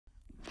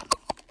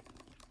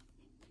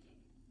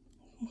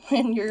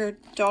when your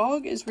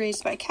dog is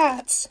raised by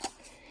cats,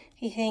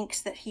 he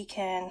thinks that he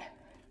can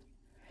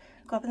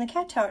go up in the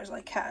cat towers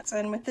like cats.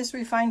 And with this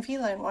refined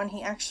feline one,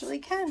 he actually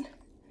can.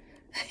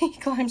 He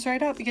climbs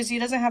right up because he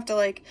doesn't have to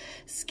like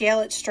scale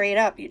it straight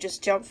up. You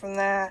just jump from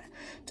that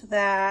to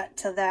that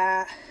to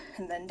that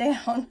and then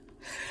down.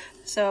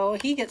 So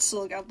he gets to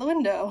look out the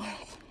window.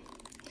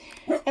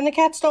 And the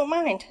cats don't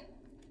mind.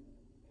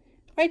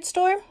 Right,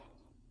 Storm?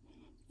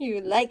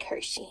 You like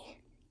Hershey.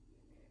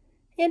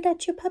 Yeah,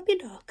 that's your puppy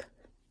dog.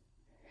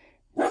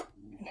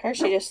 And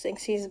Hershey just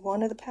thinks he's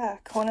one of the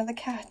pack, one of the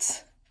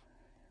cats.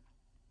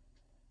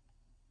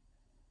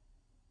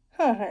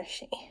 Huh,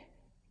 Hershey?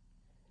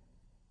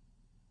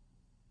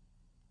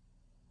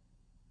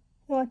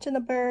 You watching the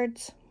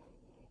birds?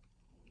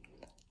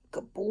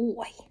 Good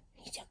boy.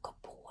 He's a good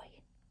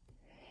boy.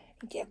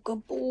 They're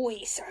good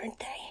boys, aren't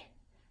they?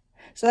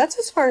 So that's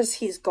as far as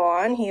he's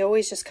gone. He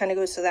always just kind of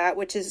goes to that,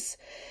 which is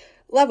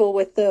level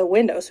with the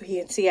window so he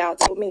can see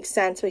out, so it makes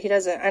sense. But he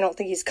doesn't, I don't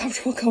think he's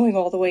comfortable going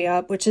all the way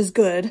up, which is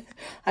good.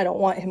 I don't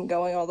want him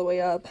going all the way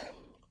up.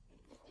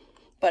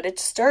 But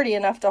it's sturdy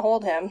enough to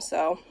hold him,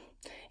 so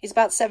he's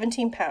about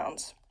 17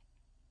 pounds.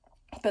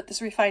 But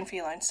this refined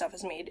feline stuff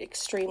is made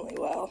extremely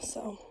well,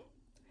 so.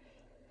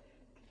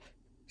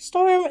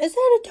 Storm, is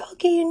that a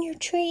doggy in your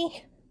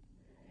tree?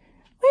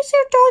 Where's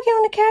there a doggy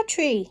on the cat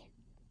tree?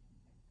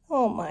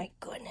 Oh my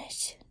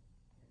goodness.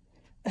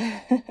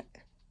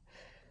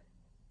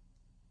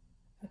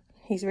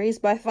 He's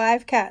raised by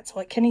 5 cats.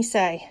 What can he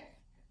say?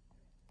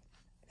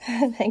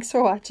 Thanks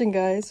for watching,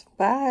 guys.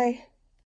 Bye.